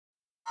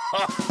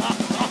There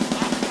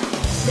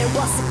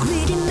was a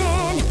greedy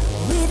man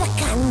with a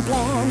cunning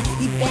plan.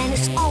 He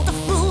banished all the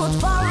food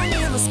for an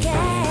evil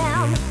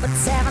scam. But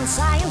 7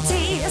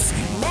 scientists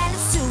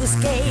managed to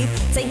escape,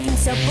 taking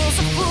samples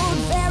of food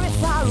very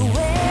far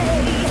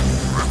away.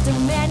 After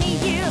many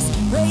years,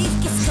 brave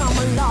kids come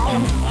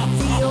along.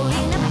 The only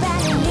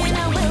abandoned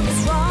will be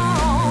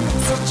strong.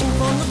 Searching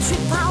for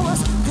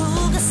Nutri-Powers,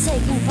 Googa's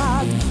taking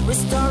part.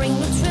 Restoring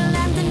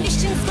Nutriland, the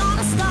mission's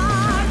gonna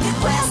start. The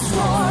quest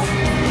for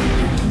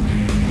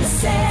the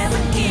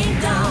 7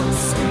 kingdoms.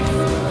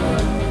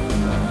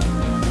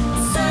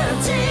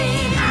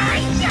 Searching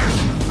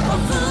for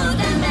food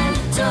and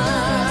nectar.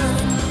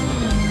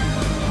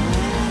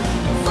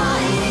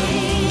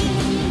 Fighting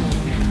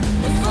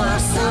the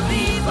force of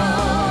evil.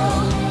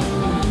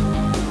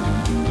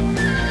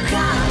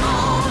 Come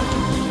on,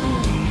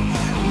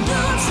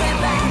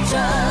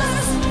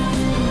 Nutri-Ventures.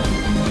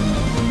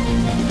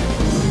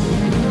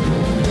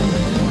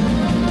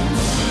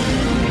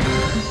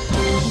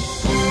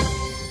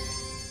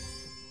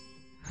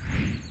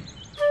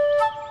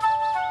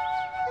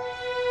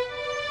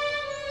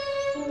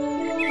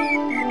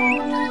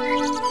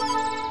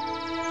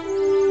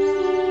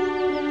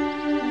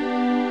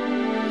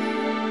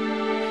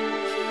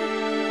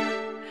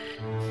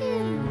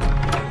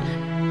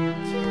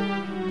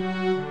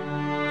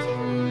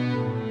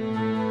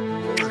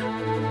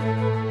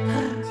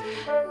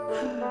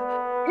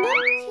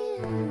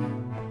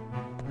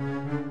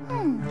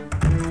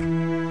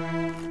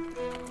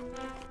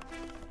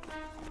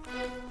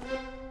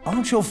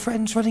 Aren't your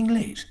friends running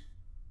late?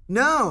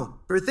 No,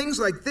 for things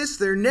like this,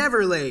 they're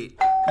never late.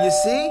 You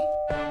see?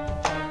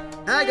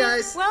 Hi,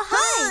 guys. Well,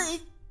 hi.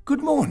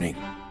 Good morning.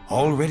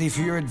 All ready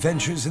for your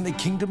adventures in the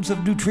kingdoms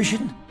of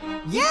nutrition?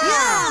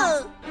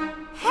 Yeah!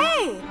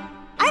 Hey,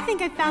 I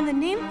think I found the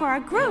name for our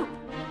group.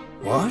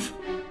 What?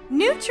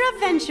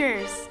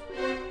 Nutri-Ventures.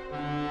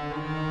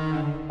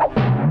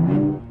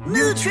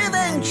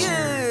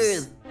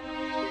 Nutri-Ventures!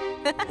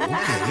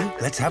 Okay,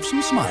 let's have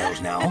some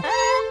smiles now.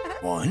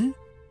 1,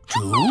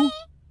 2.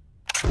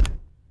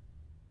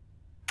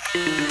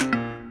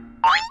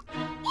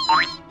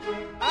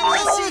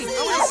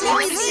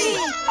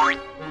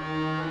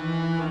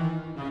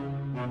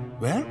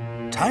 Well,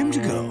 time to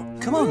go.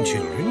 Come on,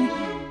 children.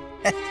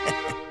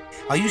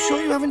 Are you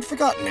sure you haven't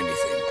forgotten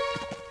anything?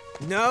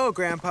 No,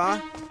 Grandpa.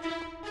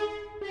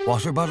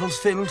 Water bottles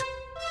filled?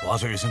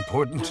 Water is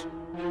important.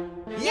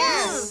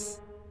 Yes!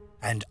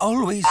 And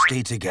always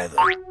stay together.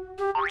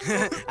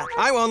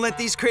 I won't let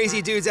these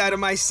crazy dudes out of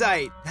my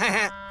sight.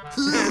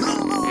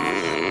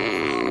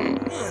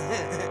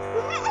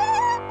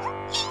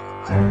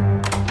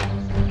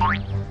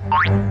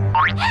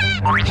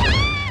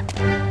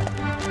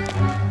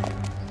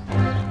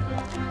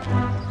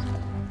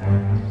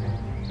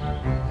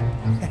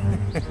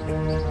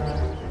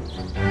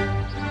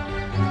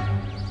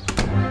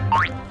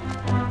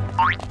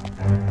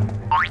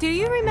 Do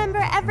you remember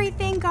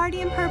everything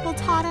Guardian Purple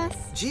taught us?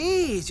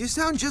 Geez, you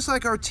sound just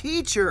like our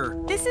teacher.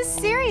 This is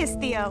serious,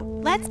 Theo.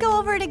 Let's go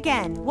over it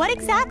again. What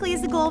exactly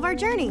is the goal of our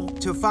journey?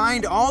 To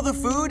find all the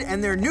food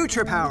and their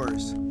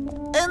Nutri-Powers.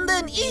 And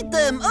then eat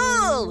them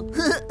all!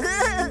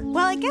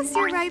 Well, I guess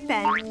you're right,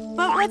 Ben.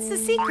 But what's the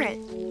secret?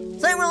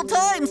 Several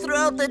times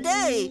throughout the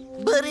day,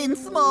 but in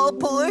small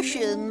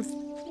portions.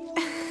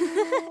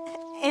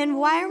 And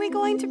why are we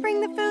going to bring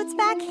the foods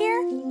back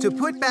here? To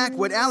put back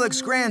what Alex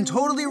Grand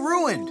totally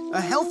ruined, a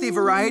healthy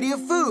variety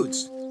of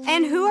foods.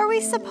 And who are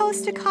we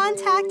supposed to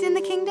contact in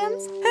the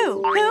kingdoms?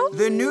 Who?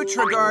 The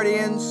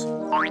Nutri-Guardians.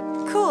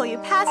 Cool, you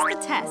passed the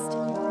test.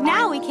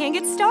 Now we can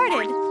get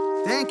started.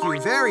 Thank you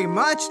very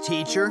much,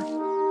 teacher.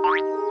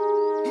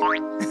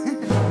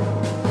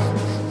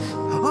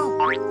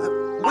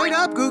 Wait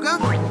up, Guga.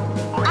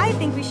 I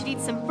think we should eat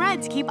some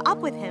bread to keep up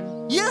with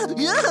him. Yeah!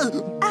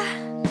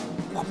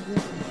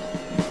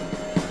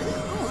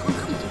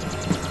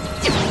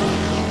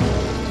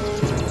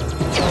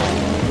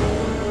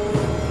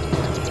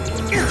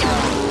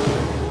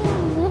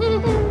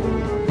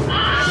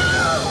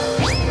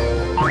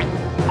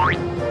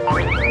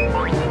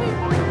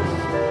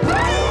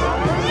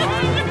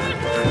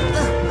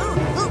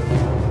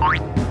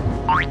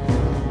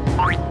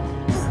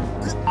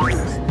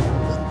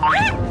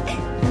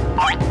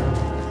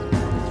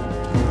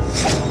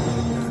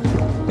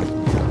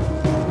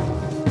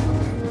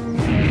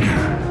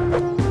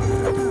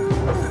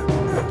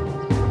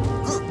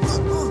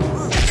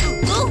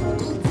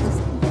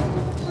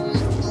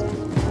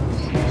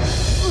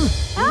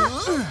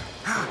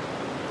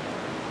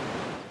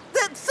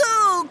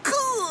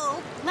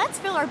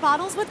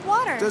 Bottles with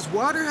water. Does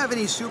water have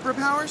any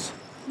superpowers?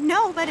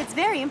 No, but it's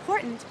very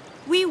important.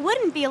 We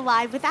wouldn't be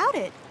alive without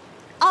it.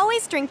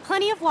 Always drink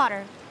plenty of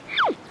water.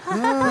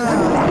 What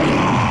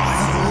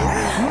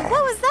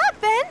was that,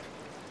 Ben?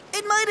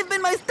 It might have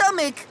been my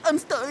stomach. I'm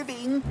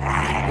starving.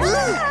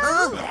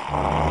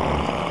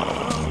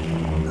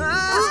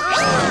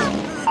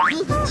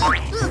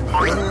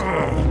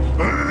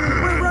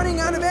 We're running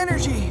out of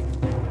energy.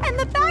 And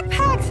the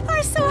backpacks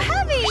are so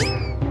heavy.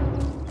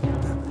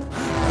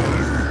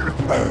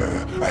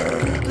 Shoo!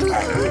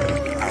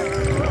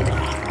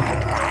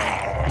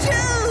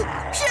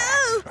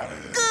 Shoo!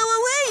 Go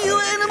away, you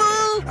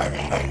animal!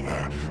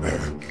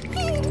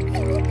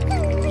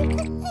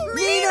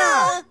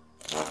 Nina!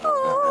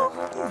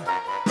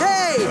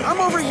 Hey, I'm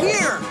over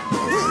here!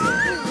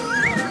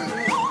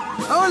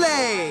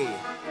 Ole!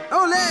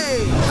 Ole!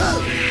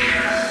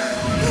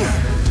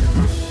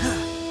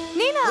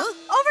 Nina,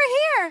 over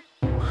here!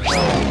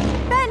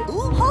 Ben,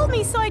 hold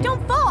me so I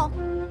don't fall.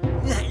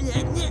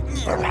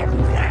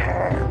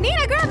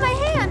 Nina, grab my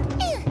hand!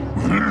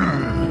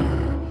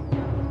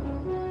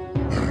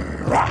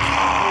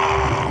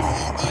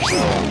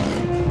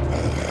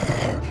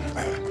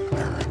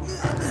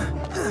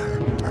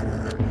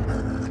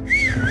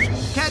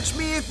 Catch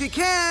me if you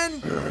can!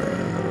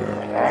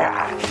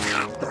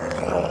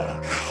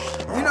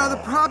 You know,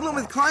 the problem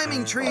with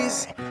climbing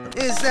trees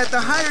is that the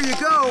higher you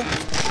go,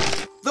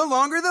 the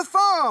longer the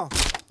fall.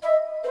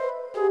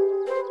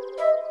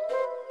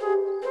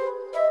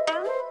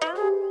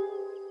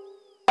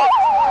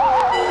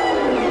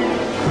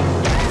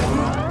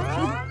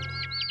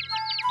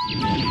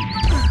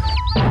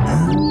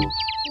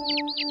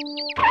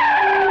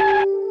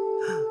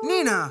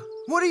 Nina,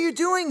 what are you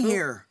doing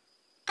here?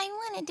 I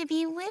wanted to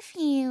be with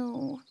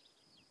you.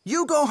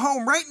 You go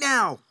home right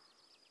now.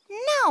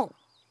 No,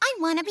 I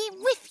want to be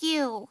with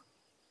you.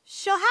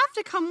 She'll have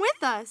to come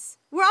with us.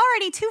 We're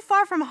already too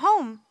far from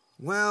home.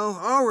 Well,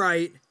 all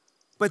right.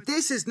 But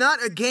this is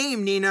not a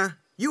game, Nina.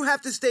 You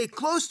have to stay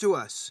close to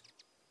us.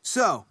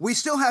 So, we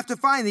still have to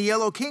find the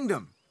Yellow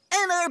Kingdom.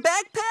 And our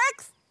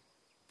backpacks?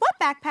 What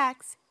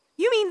backpacks?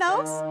 You mean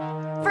those?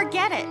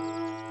 Forget it.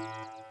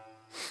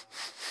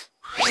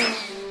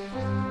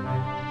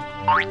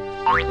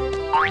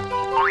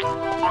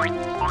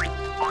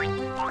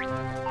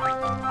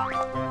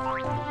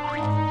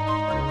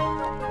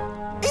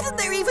 Isn't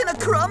there even a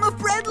crumb of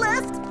bread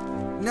left?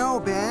 No,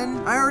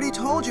 Ben. I already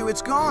told you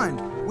it's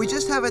gone. We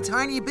just have a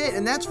tiny bit,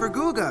 and that's for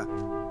Guga.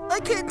 I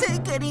can't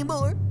take any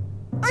more.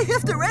 I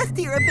have to rest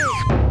here a bit.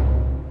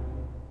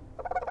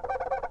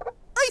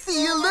 I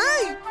see a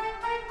light.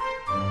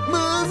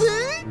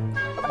 Mother?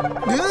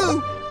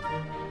 No.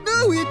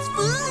 No, it's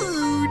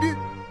food.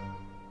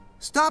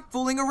 Stop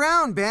fooling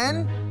around,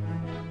 Ben.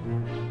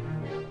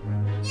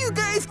 You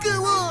guys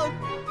go on.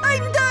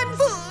 I'm done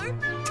for.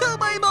 Tell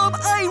my mom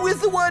I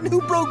was the one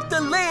who broke the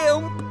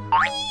lamp.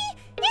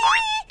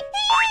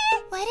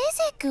 What is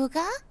it,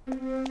 Guga?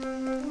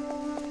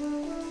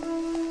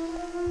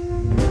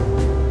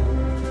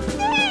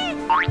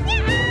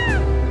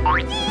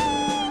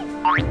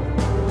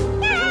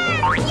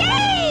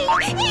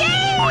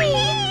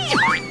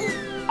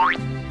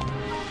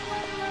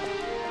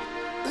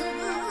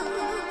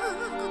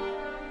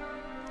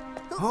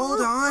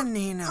 Hold on,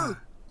 Nina.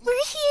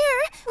 We're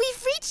here.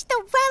 We've reached the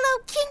Wellow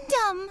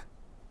Kingdom.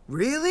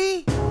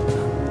 Really?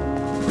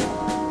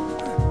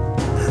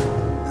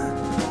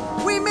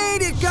 We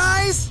made it,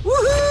 guys!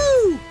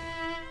 Woohoo!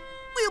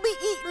 We'll be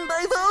eaten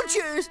by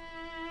vultures.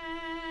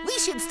 We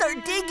should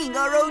start digging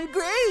our own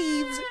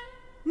graves.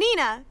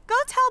 Nina, go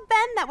tell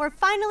Ben that we're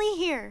finally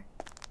here.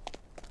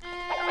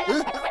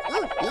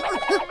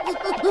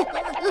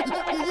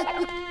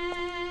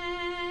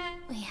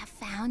 We have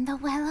found the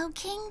Wellow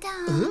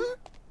Kingdom. Huh?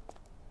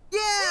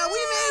 Yeah, we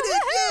made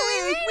it! Woohoo,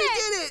 Yay! we made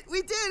did it!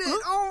 We did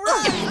it! All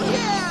right!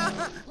 Yeah!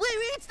 We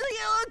reached the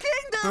Yellow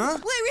Kingdom! Huh?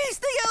 We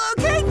reached the Yellow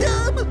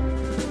Kingdom!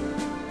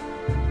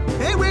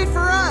 Hey, wait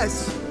for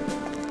us!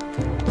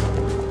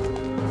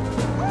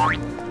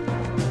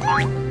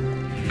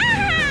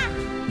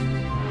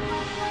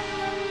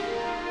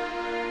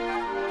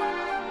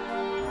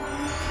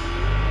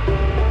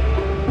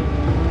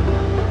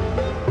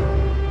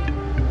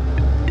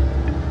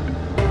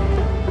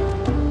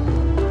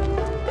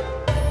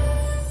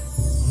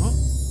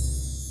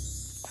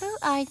 Who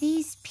are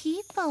these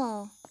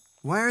people?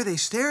 Why are they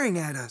staring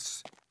at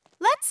us?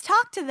 Let's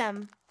talk to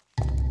them.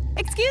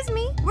 Excuse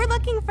me, we're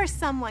looking for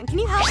someone. Can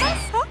you help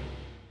us? Huh?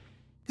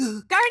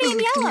 Guardian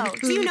Yellow,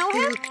 do you know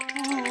him?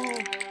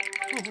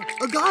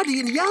 A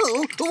Guardian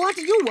Yellow? What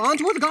do you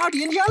want with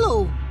Guardian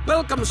Yellow?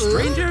 Welcome,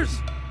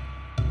 strangers.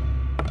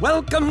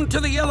 Welcome to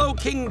the Yellow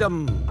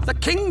Kingdom, the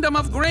Kingdom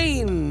of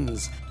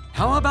Grains.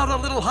 How about a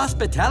little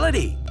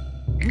hospitality?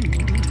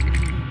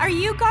 Are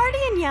you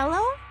Guardian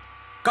Yellow?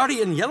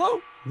 Guardian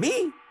Yellow?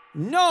 Me?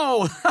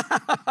 No.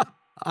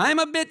 I'm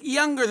a bit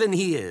younger than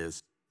he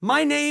is.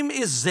 My name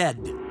is Zed.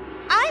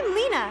 I'm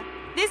Lena.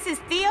 This is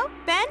Theo,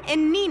 Ben,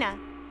 and Nina.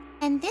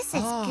 And this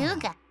is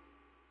Guga.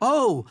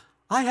 Oh,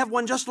 I have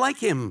one just like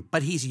him,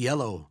 but he's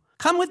yellow.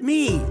 Come with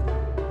me.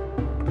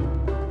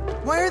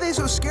 Why are they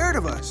so scared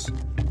of us?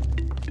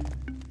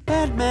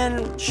 Bad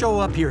men show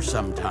up here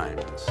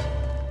sometimes.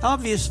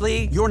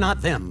 Obviously, you're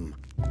not them.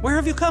 Where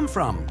have you come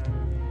from?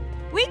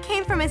 We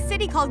came from a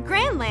city called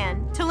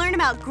Grandland to learn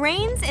about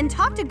grains and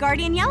talk to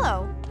Guardian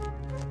Yellow.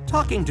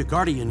 Talking to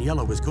Guardian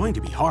Yellow is going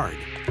to be hard.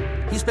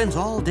 He spends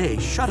all day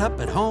shut up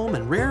at home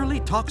and rarely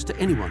talks to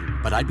anyone.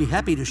 But I'd be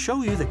happy to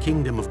show you the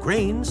Kingdom of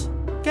Grains.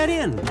 Get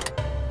in.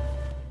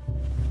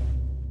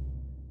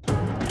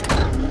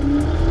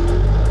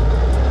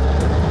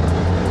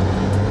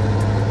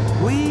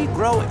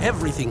 grow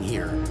everything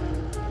here.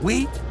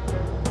 Wheat,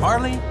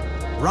 barley,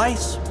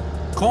 rice,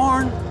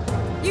 corn.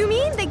 You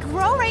mean they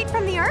grow right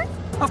from the earth?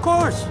 Of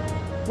course.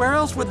 Where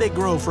else would they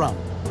grow from?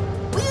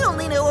 We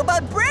only know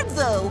about bread,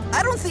 though.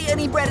 I don't see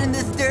any bread in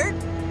this dirt.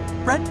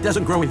 Bread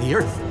doesn't grow in the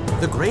earth.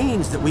 The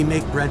grains that we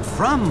make bread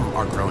from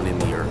are grown in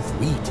the earth.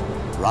 Wheat,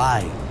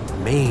 rye,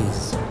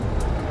 maize.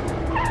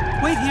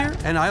 Wait here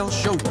and I'll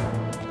show you.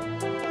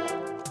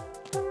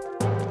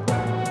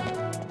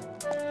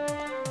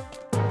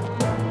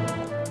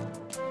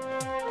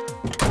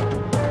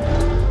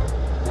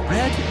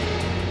 Bread,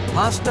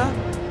 pasta,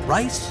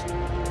 rice,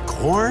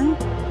 corn.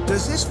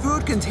 Does this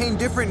food contain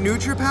different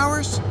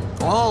nutri-powers?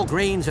 All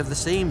grains have the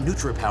same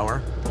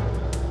nutri-power.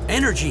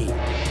 Energy.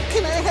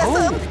 Can I have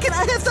some? Can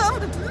I have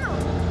some?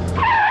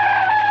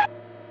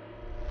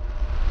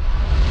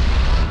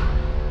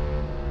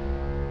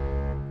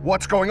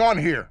 What's going on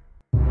here?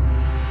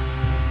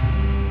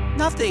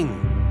 Nothing.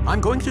 I'm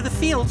going to the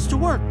fields to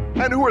work.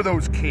 And who are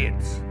those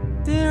kids?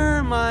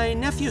 They're my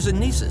nephews and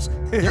nieces.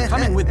 They're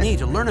coming with me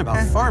to learn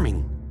about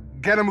farming.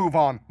 Get a move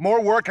on.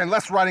 More work and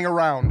less riding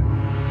around.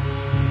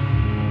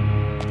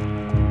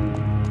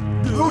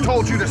 Who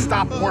told you to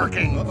stop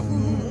working?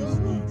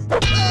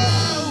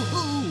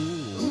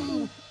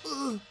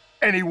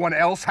 Anyone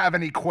else have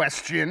any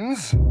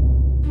questions?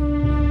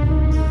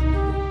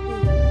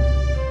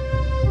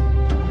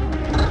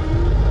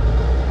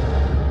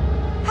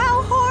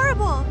 How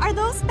horrible! Are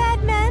those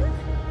bad men?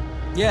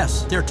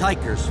 Yes, they're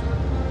Tykers.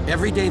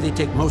 Every day they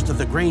take most of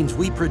the grains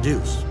we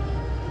produce.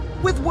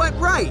 With what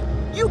right?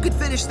 You could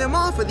finish them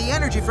off with the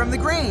energy from the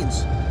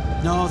grains.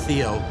 No,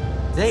 Theo.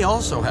 They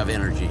also have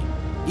energy.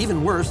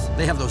 Even worse,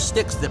 they have those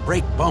sticks that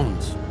break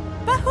bones.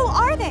 But who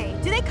are they?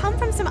 Do they come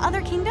from some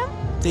other kingdom?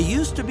 They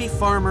used to be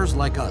farmers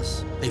like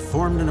us. They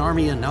formed an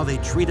army and now they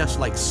treat us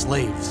like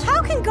slaves.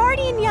 How can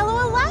Guardian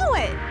Yellow allow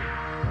it?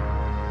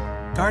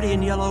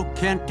 Guardian Yellow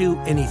can't do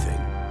anything.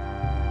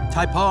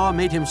 Ty-Paw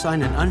made him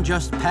sign an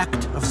unjust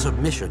pact of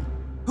submission.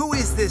 Who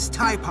is this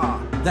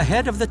Ty-Paw? The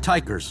head of the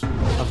Tykers,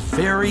 a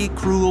very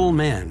cruel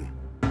man.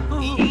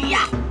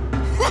 Yeah.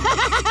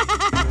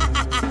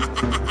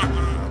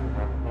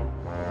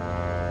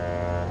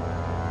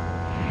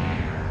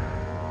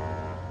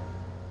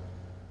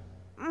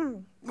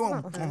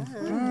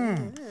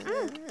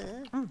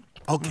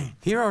 Okay,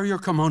 here are your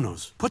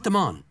kimonos. Put them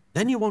on.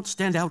 Then you won't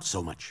stand out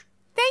so much.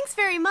 Thanks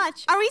very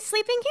much. Are we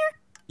sleeping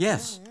here?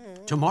 Yes.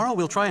 Tomorrow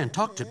we'll try and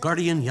talk to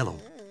Guardian Yellow.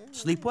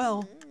 Sleep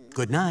well.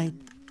 Good night.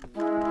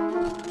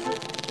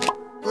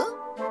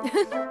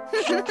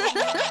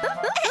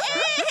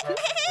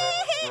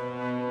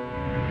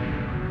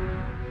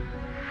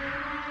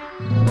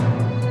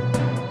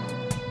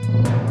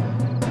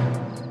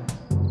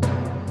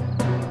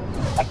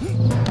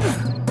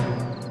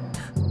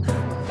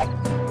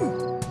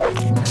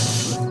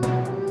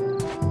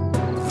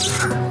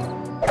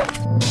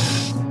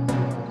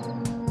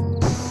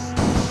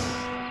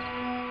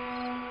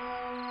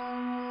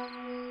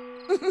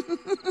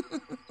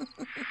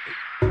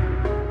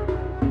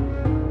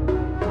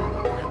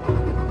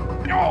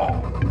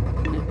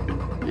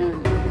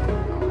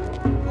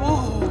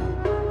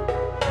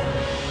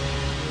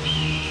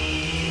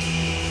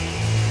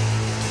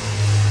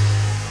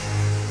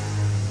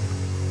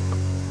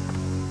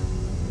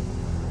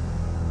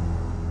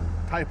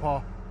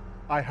 Ty-Paw,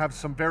 I have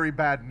some very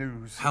bad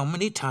news. How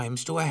many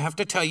times do I have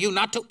to tell you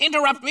not to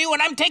interrupt me when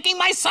I'm taking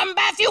my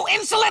sunbath, you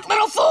insolent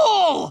little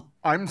fool!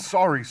 I'm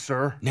sorry,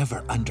 sir.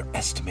 Never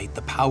underestimate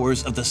the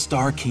powers of the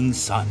Star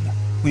King's son.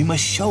 We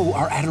must show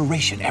our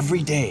adoration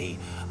every day.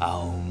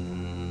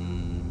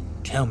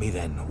 Tell me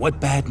then, what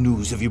bad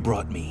news have you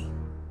brought me?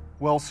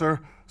 Well, sir,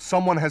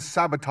 someone has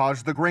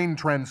sabotaged the grain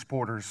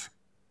transporters.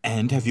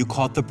 And have you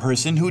caught the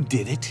person who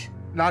did it?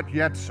 Not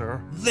yet,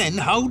 sir. Then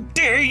how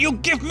dare you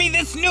give me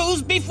this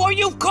news before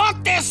you've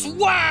caught this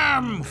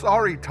worm?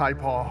 Sorry,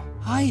 Ty-Paw.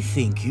 I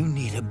think you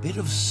need a bit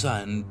of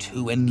sun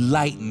to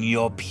enlighten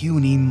your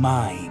puny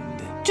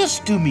mind.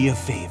 Just do me a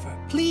favor.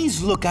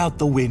 Please look out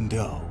the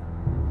window.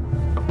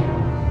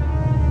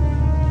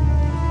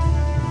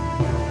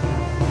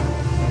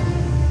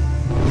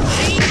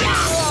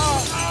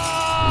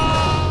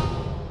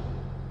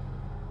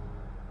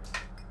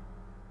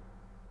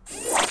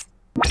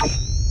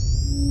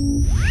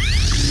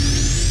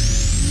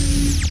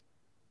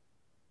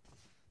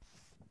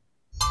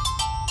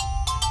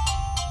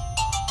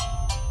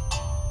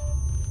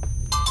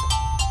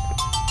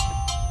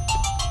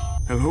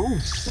 Hello?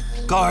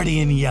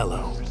 Guardian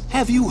Yellow,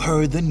 have you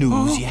heard the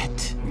news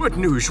yet? What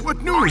news?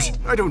 What news?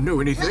 I don't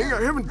know anything.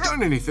 I haven't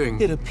done anything.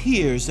 It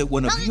appears that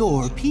one of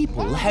your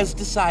people has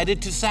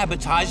decided to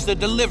sabotage the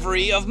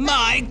delivery of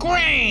my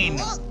grain.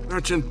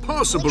 That's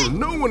impossible.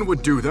 No one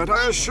would do that,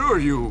 I assure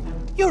you.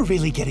 You're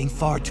really getting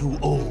far too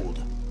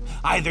old.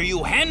 Either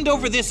you hand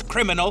over this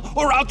criminal,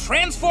 or I'll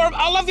transform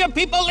all of your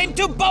people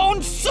into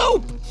bone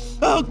soup!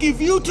 I'll give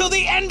you till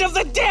the end of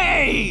the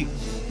day!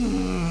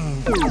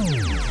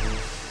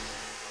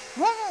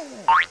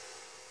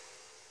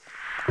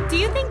 Do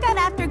you think that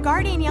after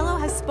Guardian Yellow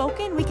has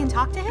spoken, we can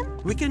talk to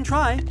him? We can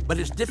try, but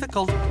it's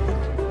difficult.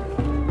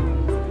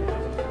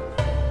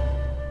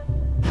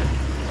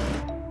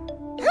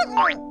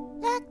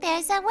 Look,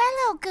 there's a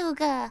Wello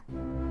Guga.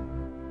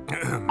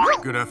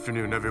 Good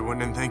afternoon,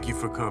 everyone, and thank you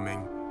for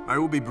coming. I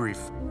will be brief.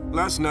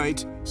 Last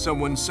night,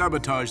 someone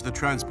sabotaged the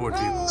transport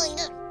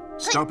vehicles,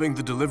 stopping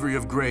the delivery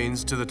of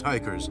grains to the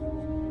Tykers.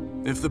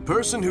 If the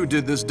person who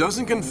did this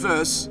doesn't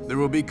confess, there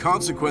will be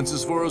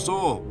consequences for us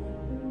all.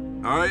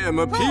 I am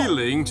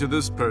appealing to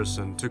this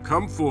person to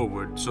come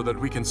forward so that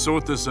we can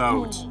sort this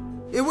out.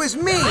 It was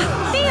me!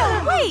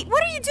 Theo, wait!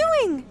 What are you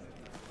doing?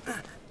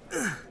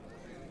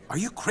 Are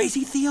you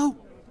crazy, Theo?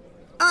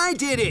 I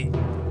did it!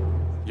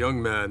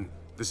 Young man,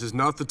 this is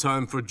not the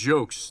time for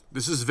jokes.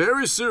 This is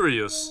very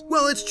serious.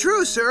 Well, it's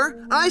true,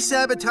 sir. I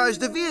sabotaged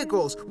the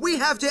vehicles. We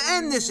have to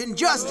end this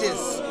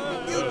injustice.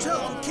 You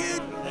tell them,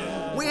 kid.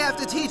 We have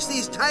to teach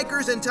these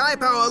Tykers and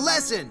Ty-Paw a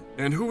lesson.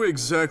 And who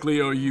exactly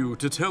are you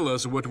to tell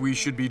us what we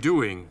should be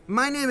doing?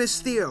 My name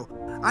is Theo.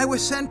 I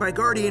was sent by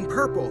Guardian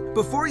Purple.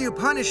 Before you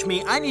punish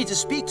me, I need to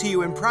speak to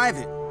you in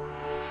private.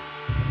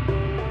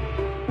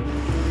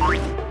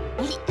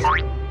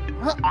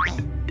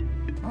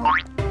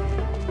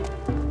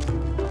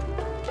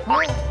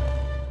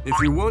 If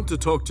you want to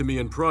talk to me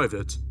in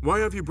private, why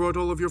have you brought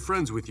all of your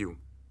friends with you?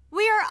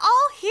 We are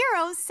all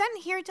heroes sent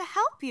here to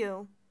help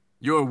you.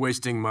 You're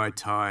wasting my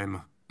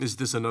time. Is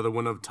this another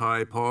one of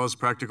Ty-Paw's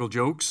practical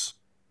jokes?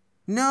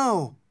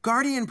 No,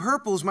 Guardian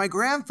Purple's my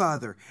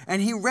grandfather,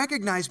 and he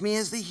recognized me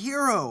as the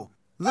hero.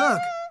 Look,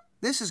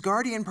 this is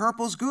Guardian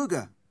Purple's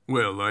Guga.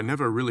 Well, I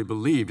never really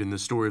believed in the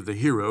story of the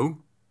hero.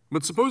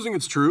 But supposing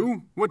it's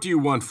true, what do you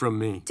want from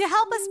me? To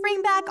help us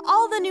bring back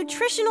all the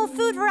nutritional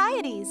food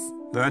varieties.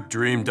 That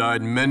dream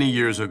died many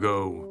years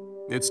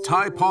ago. It's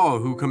Ty-Paw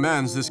who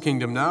commands this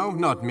kingdom now,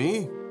 not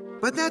me.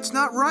 But that's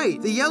not right.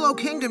 The Yellow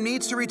Kingdom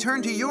needs to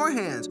return to your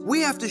hands.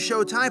 We have to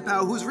show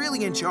Ty-Paw who's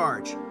really in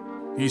charge.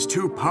 He's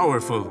too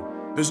powerful.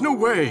 There's no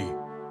way.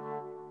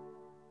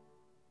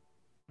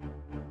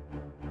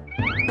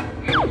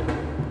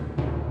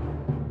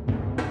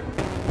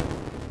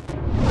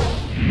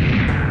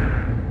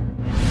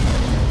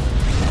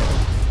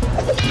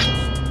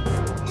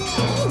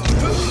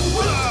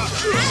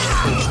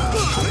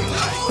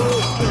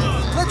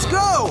 Let's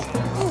go!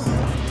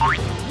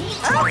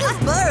 I'll just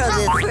borrow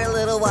this for a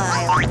little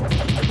while.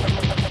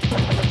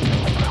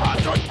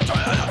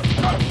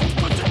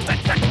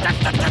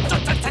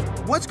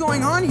 What's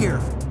going on here?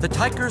 The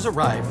Tykers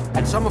arrived,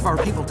 and some of our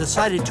people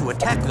decided to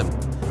attack them.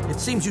 It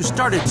seems you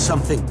started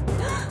something.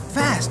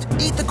 Fast!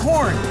 Eat the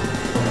corn!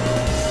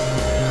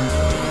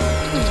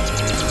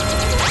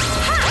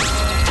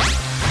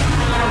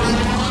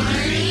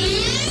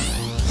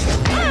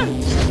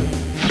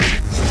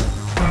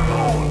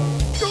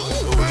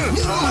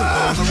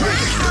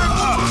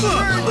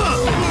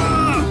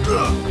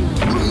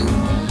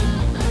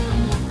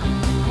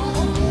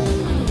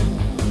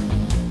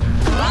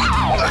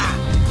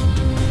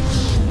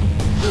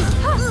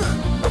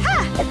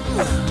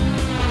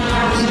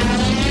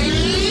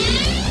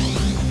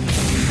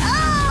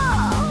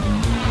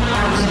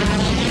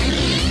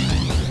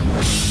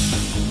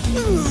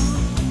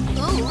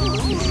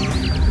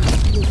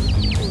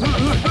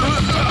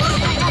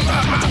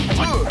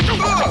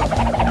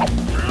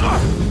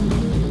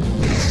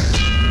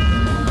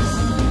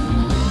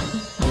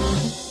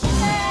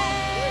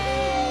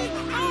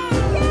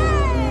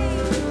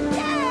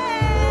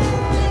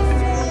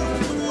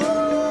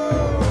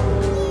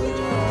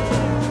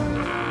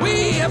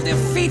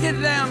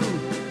 Defeated them!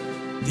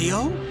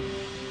 Theo?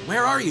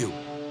 Where are you?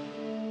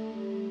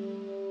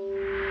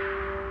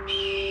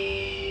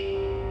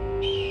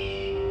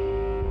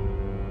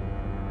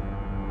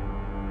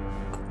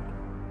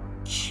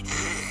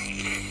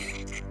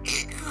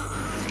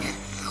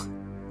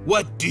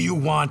 What do you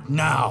want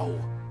now?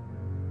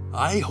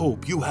 I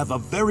hope you have a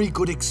very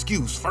good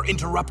excuse for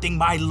interrupting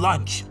my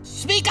lunch.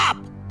 Speak up!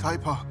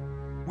 Ty-Paw,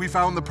 we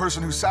found the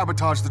person who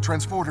sabotaged the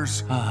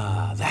transporters.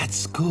 Ah,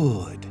 that's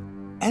good.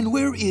 And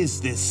where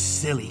is this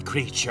silly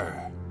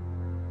creature?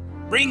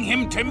 Bring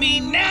him to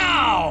me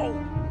now!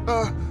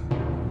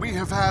 We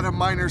have had a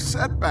minor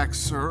setback,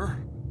 sir.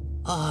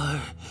 Are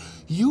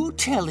you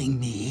telling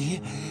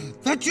me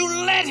that you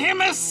let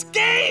him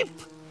escape?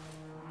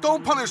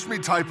 Don't punish me,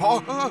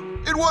 Ty-Paw.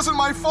 It wasn't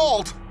my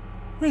fault.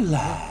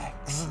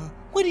 Relax.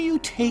 What do you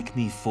take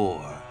me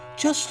for?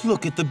 Just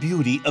look at the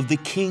beauty of the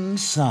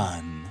king's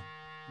son.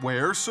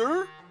 Where,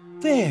 sir?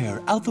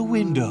 There, out the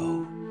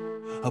window.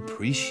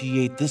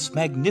 Appreciate this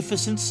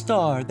magnificent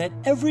star that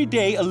every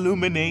day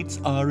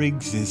illuminates our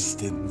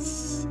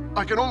existence.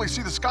 I can only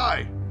see the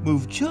sky.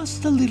 Move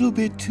just a little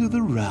bit to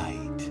the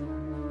right.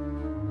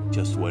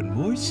 Just one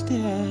more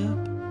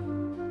step.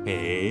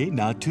 Hey,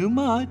 not too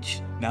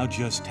much. Now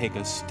just take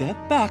a step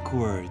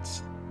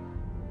backwards.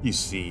 You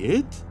see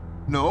it?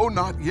 No,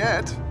 not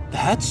yet.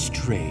 That's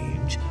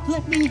strange.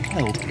 Let me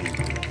help you.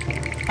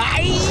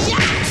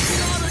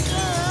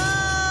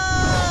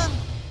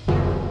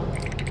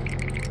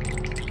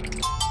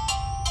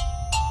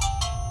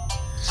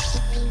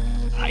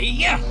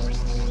 Hi-ya!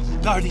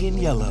 Guardian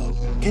Yellow,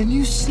 can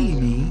you see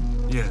me?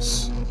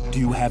 Yes. Do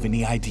you have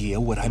any idea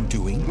what I'm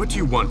doing? What do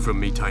you want from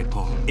me,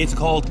 Ty-Paw? It's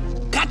called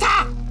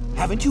kata!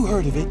 Haven't you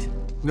heard of it?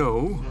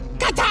 No.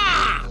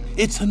 Kata!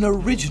 It's an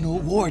original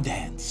war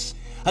dance.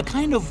 A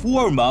kind of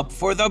warm-up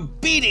for the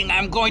beating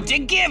I'm going to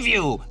give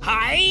you.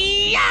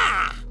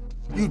 Hi-ya!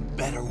 You'd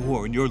better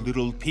warn your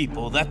little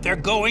people that they're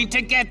going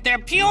to get their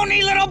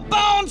puny little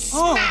bones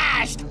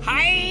smashed.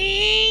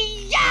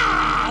 Hi-ya!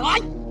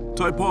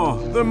 Ty-Paw,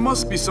 there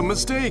must be some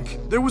mistake.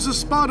 There was a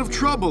spot of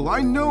trouble, I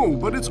know,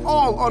 but it's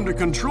all under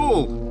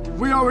control.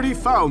 We already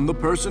found the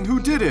person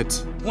who did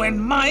it. When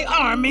my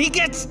army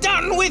gets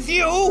done with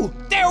you,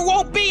 there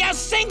won't be a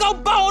single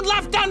bone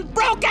left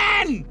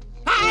unbroken!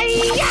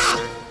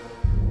 Hi-ya!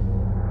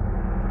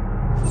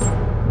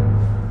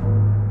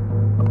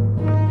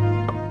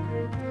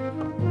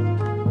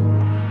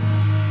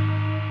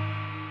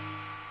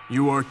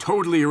 You are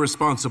totally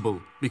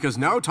irresponsible, because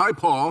now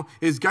Ty-Paw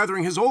is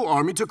gathering his whole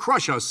army to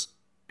crush us.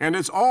 And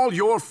it's all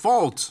your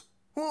fault.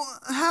 Well,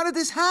 how did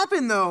this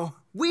happen, though?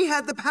 We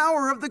had the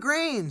power of the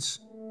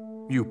grains.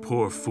 You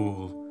poor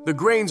fool. The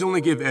grains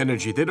only give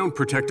energy, they don't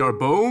protect our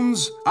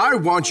bones. I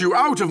want you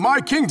out of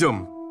my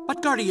kingdom!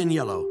 But Guardian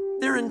Yellow,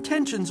 their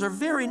intentions are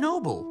very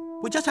noble.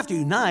 We just have to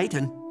unite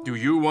and... Do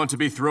you want to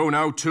be thrown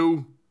out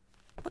too?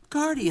 But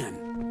Guardian...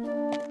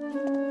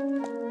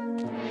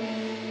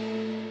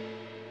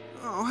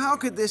 Oh, how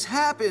could this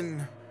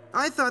happen?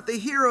 I thought the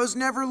heroes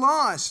never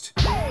lost.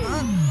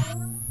 Huh?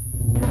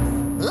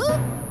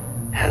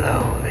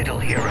 Hello, little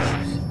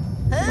heroes.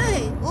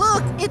 Hey,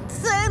 look, it's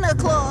Santa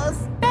Claus.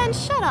 Ben,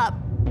 shut up.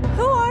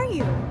 Who are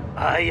you?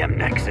 I am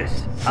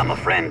Nexus. I'm a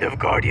friend of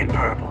Guardian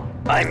Purple.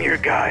 I'm your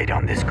guide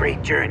on this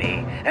great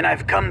journey, and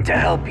I've come to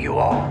help you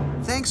all.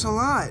 Thanks a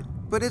lot,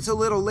 but it's a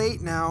little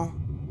late now.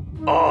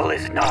 All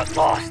is not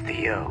lost,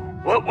 Theo.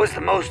 What was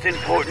the most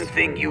important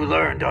thing you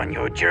learned on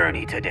your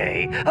journey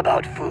today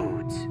about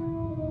foods?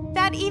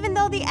 That even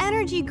though the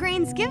energy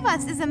grains give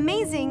us is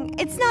amazing,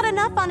 it's not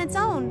enough on its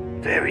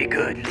own. Very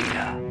good,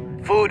 Lena.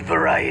 Food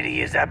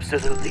variety is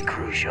absolutely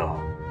crucial.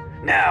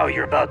 Now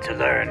you're about to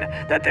learn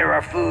that there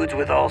are foods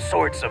with all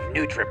sorts of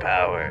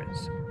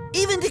nutri-powers.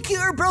 Even to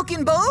cure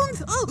broken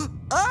bones?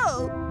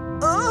 Oh!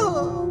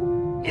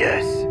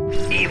 Yes,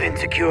 even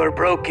to cure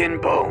broken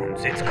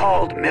bones. It's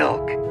called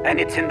milk, and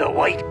it's in the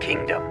White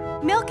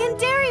Kingdom. Milk and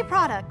dairy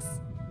products.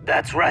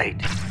 That's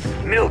right.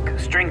 Milk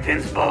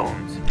strengthens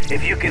bones.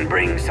 If you can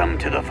bring some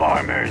to the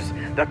farmers,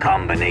 the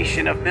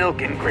combination of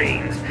milk and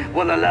grains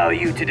will allow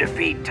you to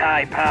defeat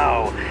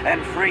Ty-Paw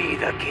and free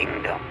the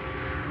kingdom.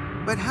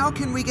 But how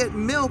can we get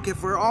milk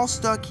if we're all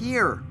stuck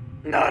here?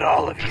 Not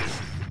all of you.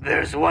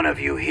 There's one of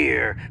you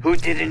here who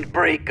didn't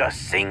break a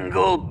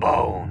single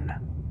bone.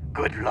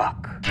 Good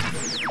luck.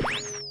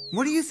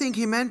 What do you think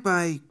he meant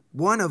by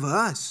one of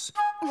us?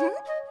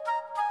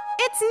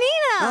 It's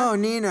Nina! Oh,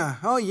 Nina.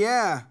 Oh,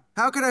 yeah.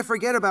 How could I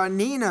forget about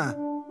Nina?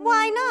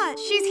 Why not?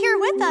 She's here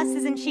with us,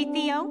 isn't she,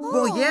 Theo?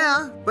 Well,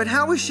 yeah, but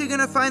how is she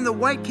gonna find the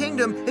White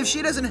Kingdom if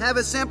she doesn't have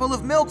a sample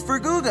of milk for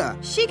Guga?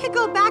 She could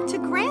go back to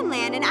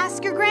Grandland and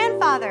ask your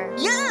grandfather.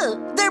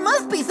 Yeah, there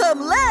must be some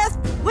left.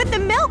 With the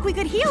milk, we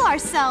could heal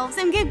ourselves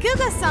and give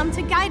Guga some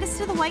to guide us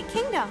to the White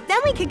Kingdom.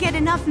 Then we could get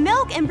enough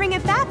milk and bring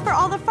it back for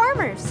all the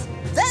farmers.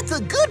 That's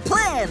a good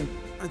plan.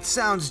 It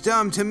sounds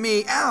dumb to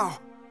me. Ow!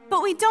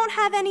 But we don't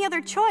have any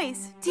other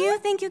choice. Do you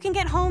think you can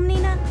get home,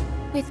 Nina?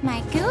 With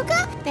my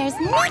Guga, there's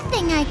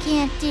nothing I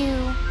can't do.